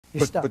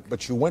You're stuck.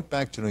 But you went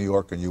back to New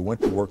York and you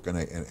went to work in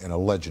a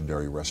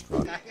legendary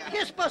restaurant.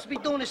 You're supposed to be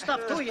doing this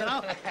stuff too, you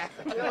know?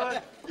 You know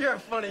what? You're a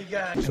funny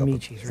guy.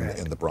 Amici's, right.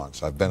 In the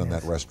Bronx. I've been in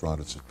that restaurant.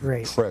 It's a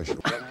Great. treasure.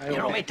 You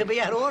don't mean to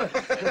be out of order.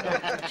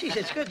 Jeez,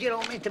 it's good you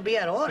don't mean to be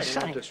out of order,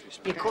 sonny.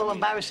 You call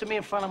embarrassing me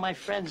in front of my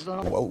friends,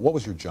 don't you? What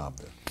was your job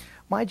there?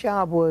 My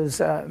job was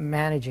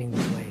managing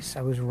the place.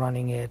 I was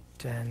running it,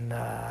 and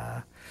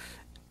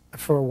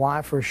for a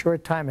while, for a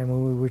short time, and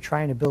when we were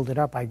trying to build it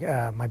up,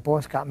 my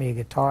boss got me a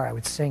guitar. I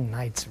would sing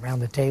nights around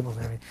the tables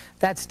and everything.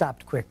 That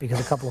stopped quick because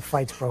a couple of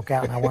fights broke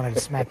out, and I wanted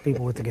to smack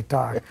people with the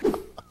guitar.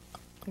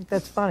 I think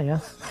that's funny, huh?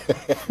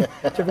 Did you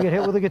ever get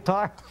hit with a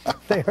guitar?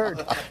 They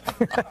hurt.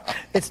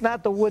 It's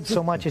not the wood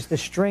so much, it's the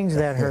strings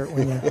that hurt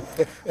when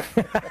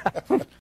you...